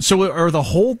power. So are the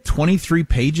whole 23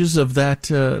 pages of that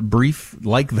brief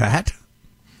like that?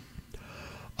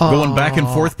 Going back and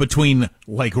forth between,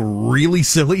 like, really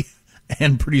silly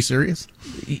and pretty serious?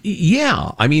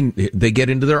 Yeah. I mean, they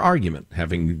get into their argument,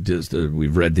 having just,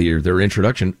 we've read their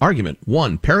introduction. Argument.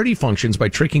 1, parody functions by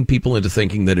tricking people into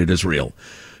thinking that it is real.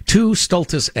 2,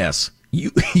 stultus es.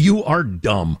 You are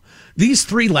dumb. These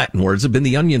 3 Latin words have been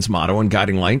the Onion's motto and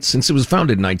guiding light since it was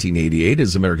founded in 1988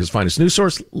 as America's finest news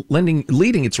source,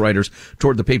 leading its writers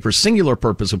toward the paper's singular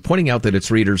purpose of pointing out that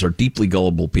its readers are deeply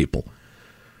gullible people.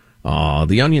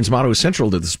 The Onion's motto is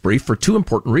central to this brief for 2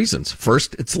 important reasons.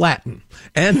 First, it's Latin.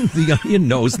 And the Onion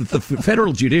knows that the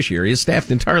federal judiciary is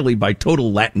staffed entirely by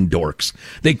total Latin dorks.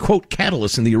 They quote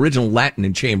Catullus in the original Latin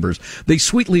in chambers. They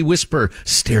sweetly whisper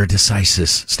stare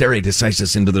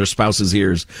decisis into their spouse's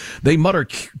ears. They mutter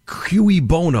cui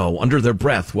bono under their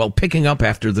breath while picking up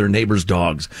after their neighbor's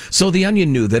dogs. So the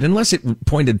Onion knew that unless it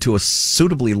pointed to a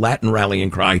suitably Latin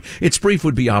rallying cry, its brief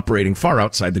would be operating far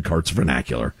outside the court's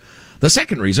vernacular. The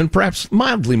second reason, perhaps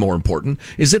mildly more important,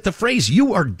 is that the phrase,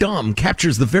 you are dumb,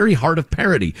 captures the very heart of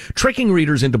parody, tricking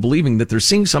readers into believing that they're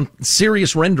seeing some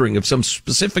serious rendering of some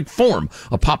specific form,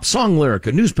 a pop song lyric,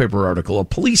 a newspaper article, a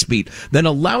police beat, then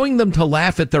allowing them to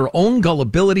laugh at their own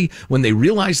gullibility when they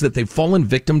realize that they've fallen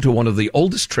victim to one of the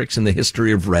oldest tricks in the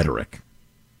history of rhetoric.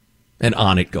 And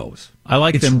on it goes. I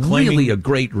like it's them claiming... really a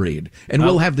great read. And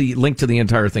we'll have the link to the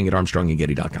entire thing at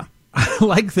ArmstrongandGetty.com. I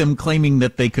like them claiming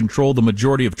that they control the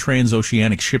majority of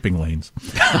transoceanic shipping lanes.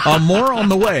 More on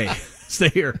the way. Stay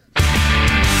here.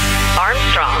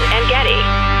 Armstrong and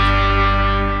Getty.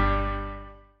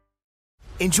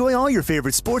 Enjoy all your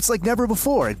favorite sports like never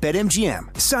before at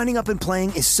BetMGM. Signing up and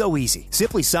playing is so easy.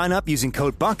 Simply sign up using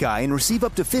code Buckeye and receive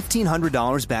up to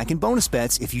 $1,500 back in bonus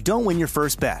bets if you don't win your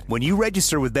first bet. When you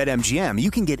register with BetMGM,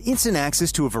 you can get instant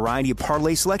access to a variety of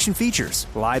parlay selection features,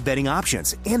 live betting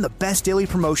options, and the best daily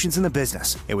promotions in the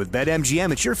business. And with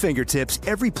BetMGM at your fingertips,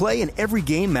 every play and every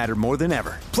game matter more than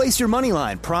ever. Place your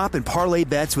moneyline, prop, and parlay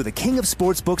bets with the king of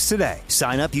sportsbooks today.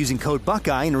 Sign up using code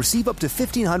Buckeye and receive up to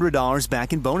 $1,500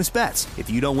 back in bonus bets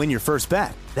if you don't win your first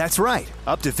bet. That's right,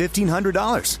 up to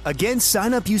 $1,500. Again,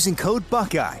 sign up using code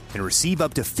Buckeye and receive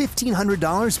up to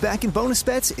 $1,500 back in bonus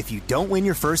bets if you don't win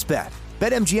your first bet.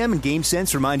 BetMGM and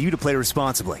GameSense remind you to play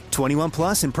responsibly. 21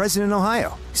 plus and present in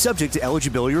Ohio. Subject to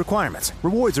eligibility requirements.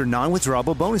 Rewards are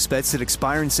non-withdrawable bonus bets that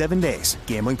expire in 7 days.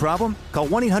 Gambling problem? Call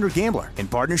 1-800-GAMBLER in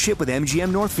partnership with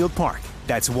MGM Northfield Park.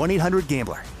 That's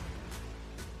 1-800-GAMBLER.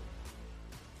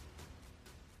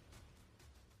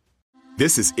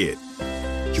 This is it.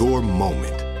 Your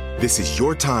moment. This is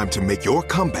your time to make your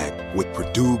comeback with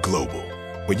Purdue Global.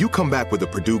 When you come back with a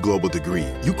Purdue Global degree,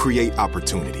 you create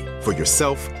opportunity for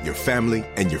yourself, your family,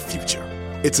 and your future.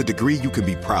 It's a degree you can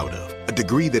be proud of, a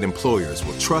degree that employers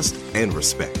will trust and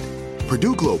respect.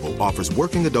 Purdue Global offers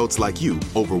working adults like you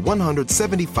over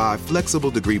 175 flexible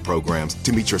degree programs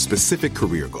to meet your specific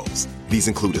career goals. These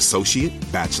include associate,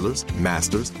 bachelor's,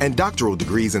 master's, and doctoral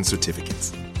degrees and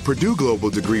certificates. Purdue Global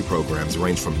degree programs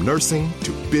range from nursing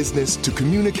to business to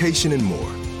communication and more.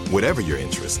 Whatever your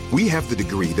interest, we have the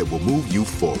degree that will move you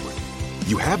forward.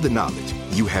 You have the knowledge,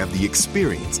 you have the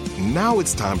experience. Now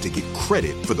it's time to get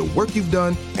credit for the work you've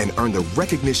done and earn the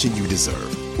recognition you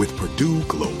deserve with Purdue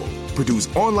Global,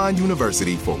 Purdue's online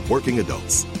university for working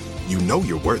adults. You know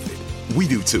you're worth it. We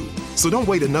do too. So don't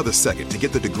wait another second to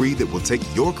get the degree that will take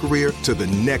your career to the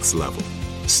next level.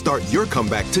 Start your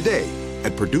comeback today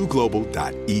at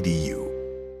purdueglobal.edu.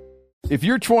 If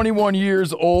you're 21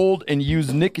 years old and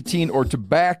use nicotine or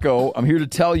tobacco, I'm here to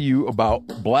tell you about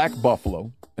Black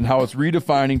Buffalo and how it's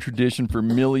redefining tradition for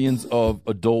millions of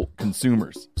adult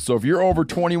consumers. So if you're over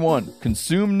 21,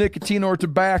 consume nicotine or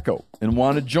tobacco, and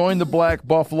want to join the Black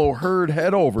Buffalo herd,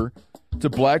 head over to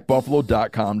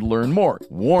blackbuffalo.com to learn more.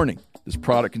 Warning, this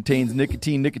product contains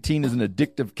nicotine. Nicotine is an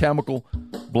addictive chemical.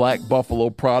 Black Buffalo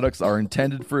products are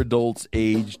intended for adults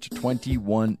aged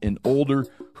 21 and older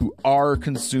who are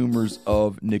consumers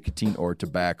of nicotine or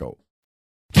tobacco.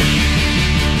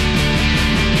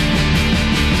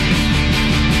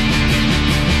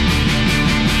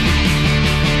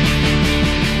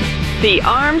 The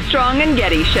Armstrong and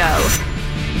Getty Show.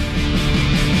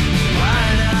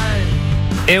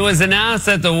 It was announced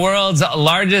that the world's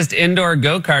largest indoor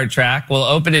go-kart track will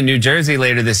open in New Jersey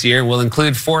later this year. Will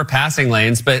include 4 passing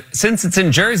lanes, but since it's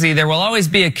in Jersey, there will always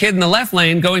be a kid in the left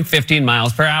lane going 15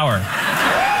 miles per hour.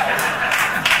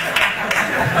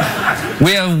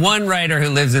 We have one writer who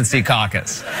lives in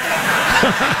Secaucus.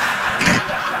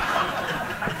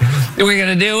 We're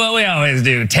going to do what we always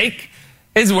do. Take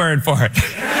his word for it.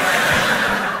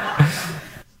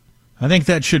 I think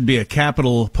that should be a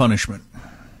capital punishment.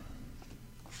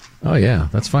 Oh, yeah,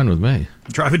 that's fine with me.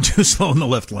 Driving too slow in the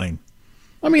left lane.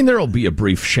 I mean, there'll be a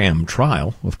brief sham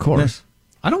trial, of course.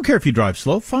 I don't care if you drive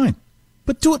slow, fine.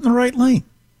 But do it in the right lane.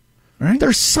 Right?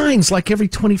 There's signs like every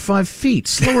 25 feet.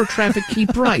 Slower traffic,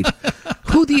 keep right.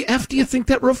 Who the F do you think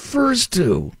that refers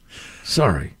to?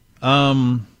 Sorry.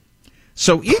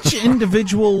 So each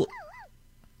individual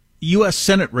U.S.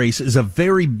 Senate race is a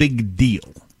very big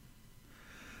deal.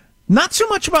 Not so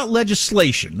much about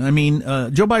legislation. I mean,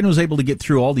 Joe Biden was able to get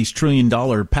through all these $1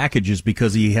 trillion packages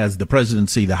because he has the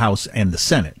presidency, the House, and the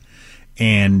Senate.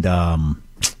 And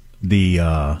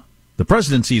the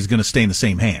presidency is going to stay in the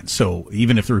same hands. So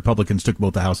even if the Republicans took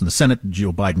both the House and the Senate,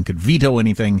 Joe Biden could veto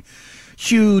anything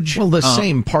huge. Well, the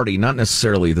same party, not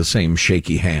necessarily the same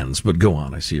shaky hands, but go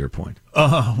on. I see your point.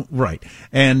 Right.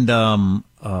 And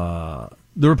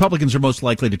the Republicans are most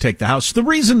likely to take the House. The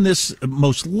reason this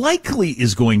most likely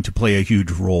is going to play a huge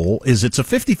role is it's a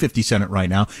 50-50 Senate right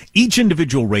now. Each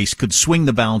individual race could swing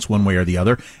the balance one way or the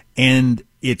other, and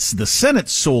it's the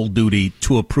Senate's sole duty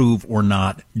to approve or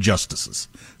not justices.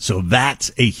 So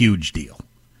that's a huge deal.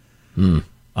 If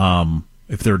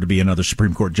there were to be another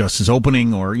Supreme Court justice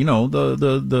opening, or, you know,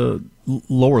 the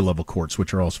lower level courts,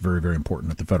 which are also very, very important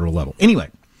at the federal level. Anyway.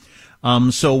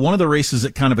 So one of the races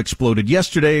that kind of exploded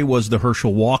yesterday was the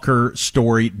Herschel Walker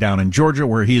story down in Georgia,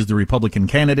 where he is the Republican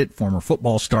candidate, former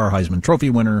football star, Heisman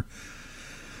Trophy winner,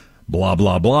 blah,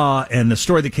 blah, blah. And the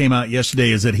story that came out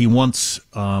yesterday is that he once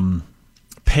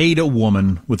paid a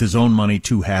woman with his own money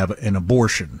to have an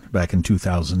abortion back in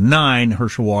 2009.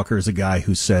 Herschel Walker is a guy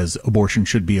who says abortion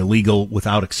should be illegal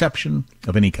without exception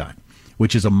of any kind,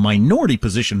 which is a minority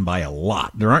position by a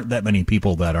lot. There aren't that many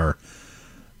people that are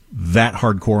that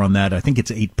hardcore on that. I think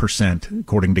it's 8%,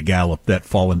 according to Gallup, that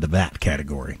fall into that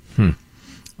category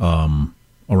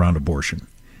around abortion.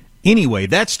 Anyway,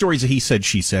 that story's a he said,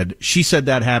 she said. She said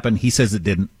that happened. He says it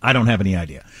didn't. I don't have any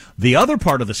idea. The other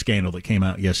part of the scandal that came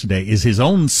out yesterday is his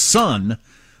own son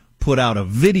put out a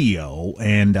video.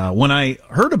 And when I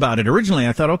heard about it originally,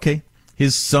 I thought, okay,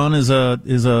 his son is a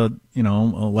you know,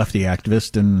 a lefty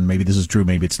activist, and maybe this is true,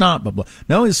 maybe it's not. But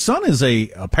no, his son is a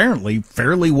apparently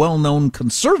fairly well known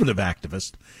conservative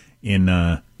activist in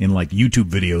like YouTube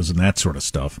videos and that sort of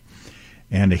stuff.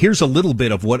 And here's a little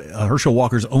bit of what Herschel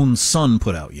Walker's own son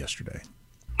put out yesterday.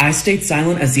 I stayed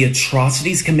silent as the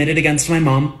atrocities committed against my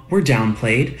mom were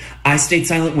downplayed. I stayed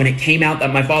silent when it came out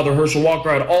that my father, Herschel Walker,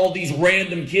 had all these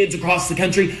random kids across the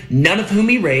country, none of whom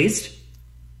he raised.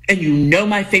 And you know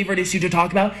my favorite issue to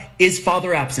talk about is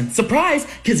father absence. Surprise,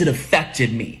 because it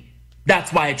affected me.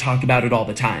 That's why I talk about it all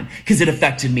the time, because it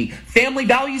affected me. Family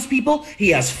values, people. He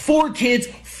has 4 kids,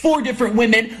 4 different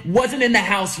women, wasn't in the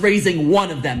house raising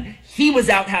one of them. He was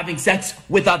out having sex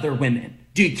with other women.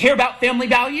 Do you care about family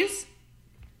values?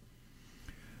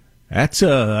 That's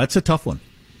a tough one.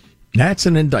 That's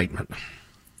an indictment.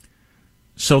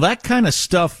 So that kind of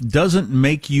stuff doesn't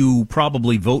make you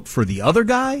probably vote for the other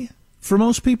guy for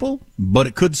most people, but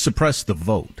it could suppress the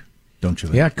vote, don't you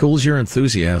think? Yeah, it cools your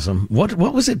enthusiasm. What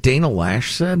was it Dana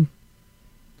Lash said?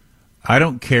 I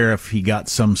don't care if he got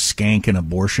some skank in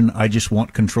abortion. I just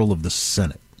want control of the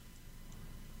Senate.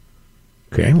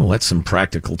 Okay, well, that's some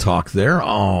practical talk there.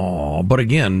 Oh, but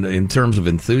again, in terms of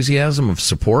enthusiasm, of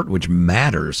support, which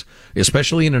matters,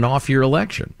 especially in an off-year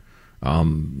election.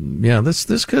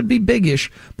 This could be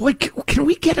big-ish. Boy, can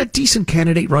we get a decent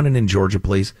candidate running in Georgia,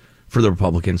 please, for the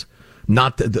Republicans?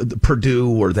 Not the Perdue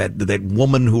or that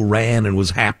woman who ran and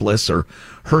was hapless, or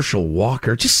Herschel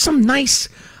Walker. Just some nice,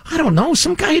 I don't know,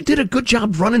 some guy who did a good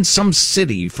job running some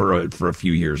city for a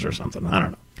few years or something. I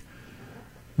don't know.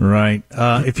 Right.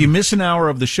 If you miss an hour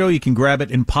of the show, you can grab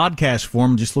it in podcast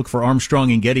form. Just look for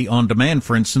Armstrong and Getty on demand,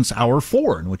 for instance, Hour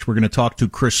 4, in which we're going to talk to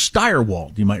Chris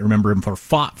Steyerwald. You might remember him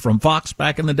from Fox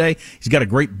back in the day. He's got a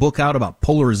great book out about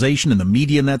polarization in the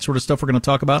media and that sort of stuff we're going to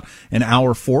talk about in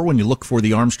Hour 4 when you look for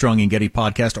the Armstrong and Getty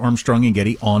podcast, Armstrong and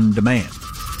Getty on demand.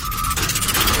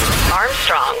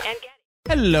 Armstrong and Getty.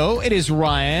 Hello, it is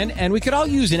Ryan, and we could all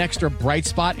use an extra bright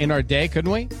spot in our day,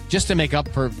 couldn't we? Just to make up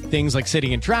for things like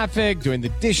sitting in traffic, doing the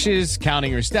dishes,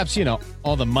 counting your steps,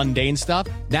 all the mundane stuff.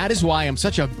 That is why I'm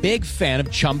such a big fan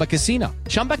of Chumba Casino.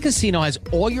 Chumba Casino has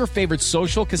all your favorite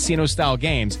social casino-style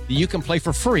games that you can play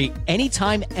for free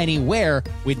anytime, anywhere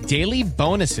with daily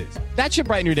bonuses. That should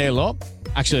brighten your day a little.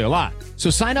 Actually, a lot.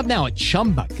 So sign up now at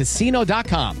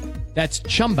ChumbaCasino.com. That's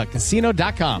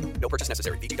ChumbaCasino.com. No purchase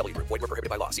necessary. VGW Group. Void where prohibited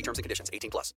by law. See terms and conditions.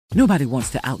 18+. Nobody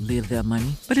wants to outlive their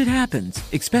money, but it happens,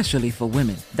 especially for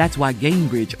women. That's why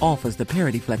Gainbridge offers the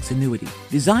Parity Flex annuity,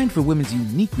 designed for women's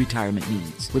unique retirement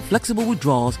needs, with flexible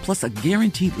withdrawals plus a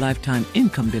guaranteed lifetime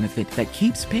income benefit that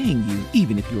keeps paying you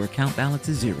even if your account balance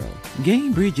is zero.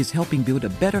 Gainbridge is helping build a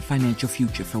better financial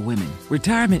future for women.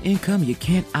 Retirement income you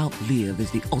can't outlive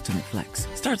is the ultimate flex.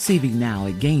 Start saving now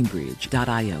at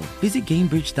Gainbridge.io. Visit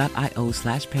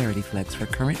Gainbridge.io/ParityFlex for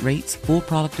current rates, full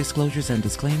product disclosures and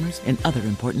disclaimers, and other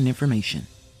important information.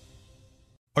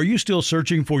 Are you still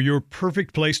searching for your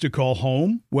perfect place to call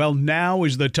home? Well, now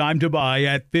is the time to buy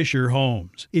at Fisher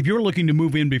Homes. If you're looking to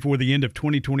move in before the end of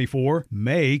 2024,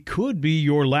 May could be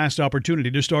your last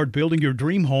opportunity to start building your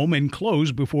dream home and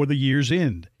close before the year's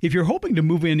end. If you're hoping to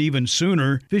move in even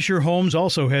sooner, Fisher Homes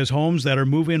also has homes that are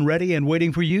move-in ready and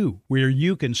waiting for you, where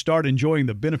you can start enjoying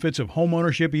the benefits of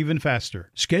homeownership even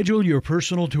faster. Schedule your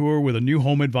personal tour with a new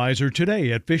home advisor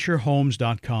today at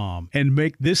FisherHomes.com and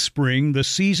make this spring the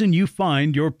season you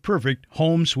find your perfect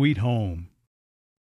home sweet home.